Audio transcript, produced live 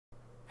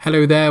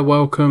Hello there,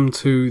 welcome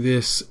to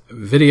this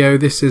video.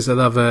 This is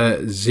another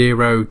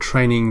Xero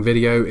training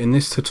video. In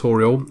this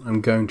tutorial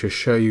I'm going to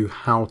show you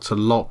how to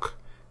lock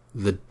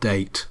the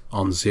date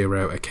on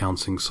Xero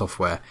accounting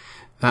software.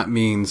 That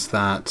means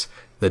that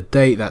the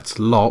date that's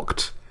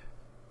locked,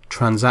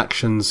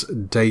 transactions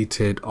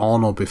dated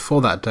on or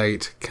before that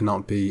date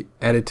cannot be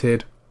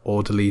edited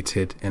or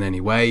deleted in any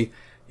way.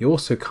 You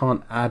also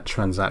can't add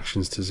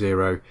transactions to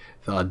Xero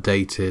that are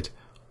dated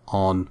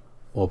on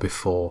or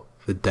before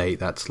the date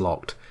that's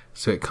locked.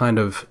 So it kind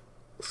of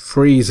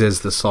freezes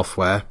the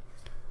software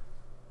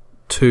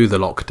to the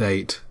lock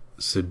date,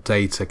 so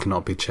data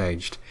cannot be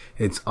changed.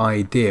 It's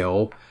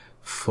ideal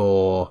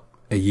for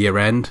a year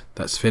end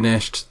that's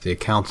finished, the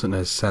accountant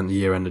has sent the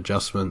year end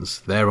adjustments,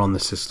 they're on the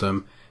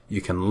system,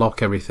 you can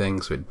lock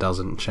everything so it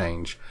doesn't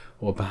change.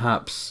 Or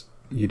perhaps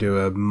you do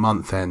a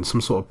month end,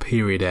 some sort of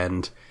period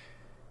end,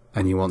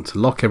 and you want to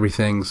lock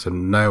everything so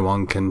no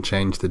one can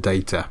change the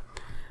data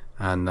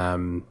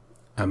and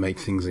make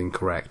things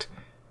incorrect.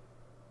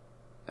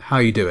 How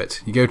you do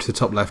it: you go to the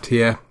top left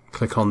here,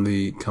 click on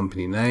the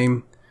company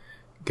name,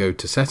 go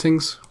to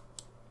settings,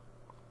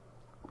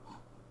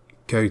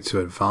 go to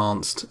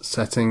advanced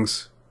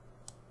settings,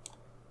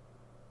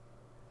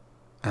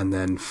 and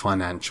then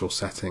financial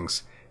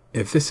settings.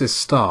 If this is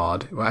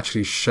starred, it will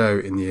actually show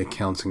in the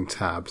accounting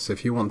tab. So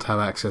if you want to have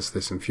access to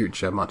this in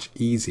future, much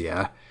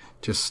easier,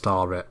 just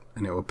star it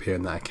and it will appear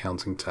in that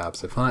accounting tab.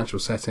 So financial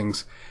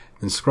settings,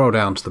 then scroll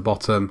down to the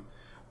bottom,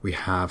 we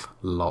have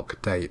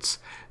lock dates.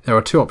 There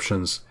are two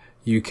options.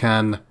 You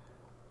can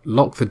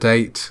lock the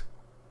date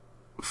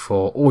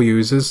for all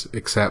users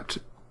except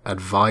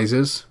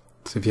advisors.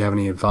 So if you have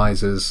any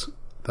advisors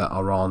that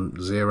are on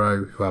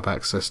Xero who have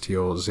access to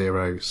your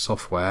Xero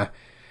software,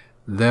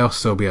 they'll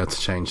still be able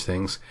to change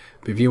things.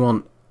 But if you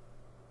want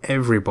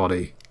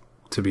everybody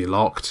to be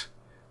locked,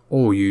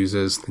 all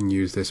users, then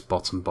use this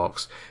bottom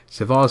box.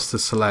 So if I was to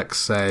select,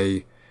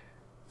 say,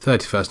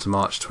 31st of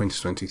March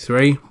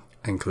 2023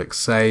 and click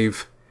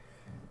save,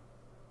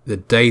 the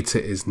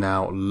data is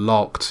now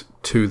locked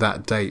to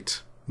that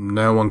date.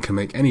 No one can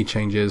make any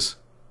changes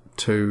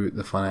to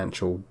the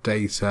financial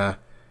data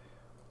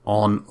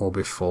on or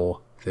before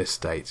this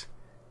date.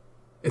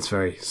 It's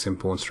very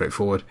simple and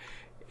straightforward.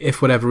 If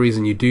for whatever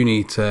reason you do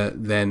need to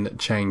then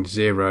change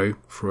Xero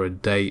for a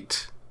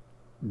date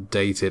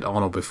dated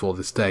on or before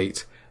this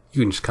date,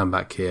 you can just come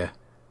back here,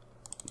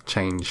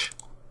 change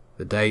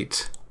the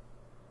date,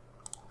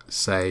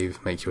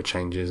 save, make your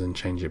changes and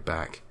change it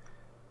back.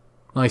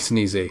 Nice and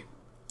easy.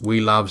 We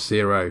love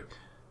Xero.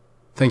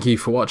 Thank you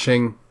for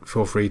watching.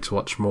 Feel free to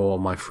watch more of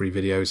my free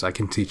videos. I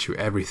can teach you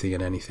everything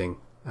and anything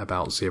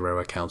about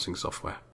Xero accounting software.